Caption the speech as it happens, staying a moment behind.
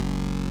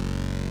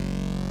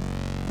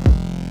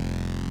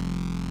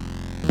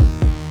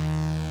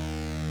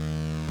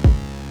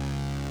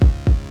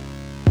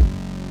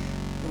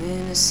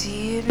When I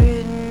see it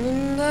written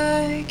in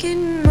black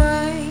and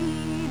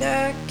white,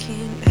 I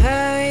can't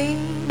hide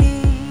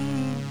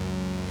it.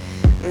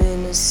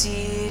 When I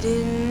see it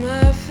in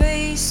my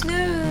face, no,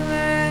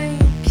 I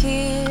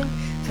can't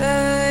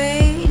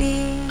fight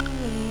it.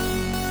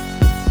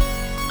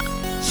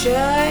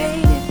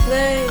 Try to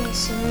play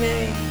some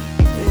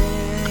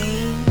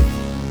make-believe.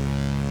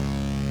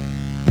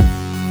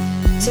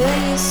 Tell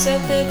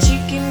yourself that you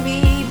can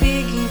be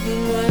bigger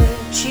than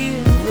what you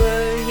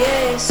were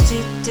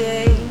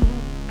yesterday.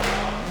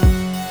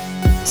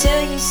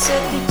 Tell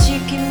yourself that you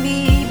can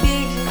be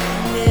bigger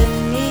than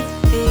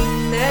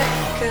anything that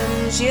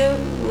comes your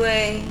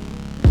way.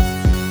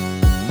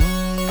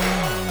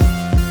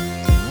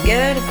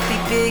 Gotta be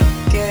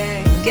bigger,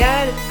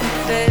 gotta be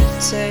better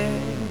today.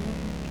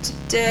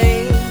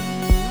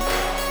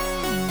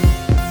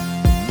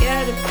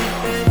 Gotta be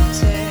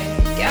better,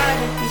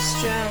 gotta be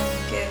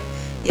stronger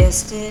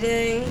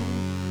yesterday.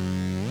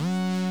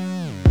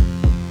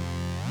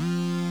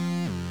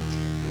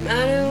 No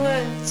matter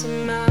what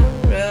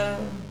tomorrow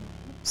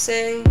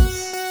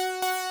says,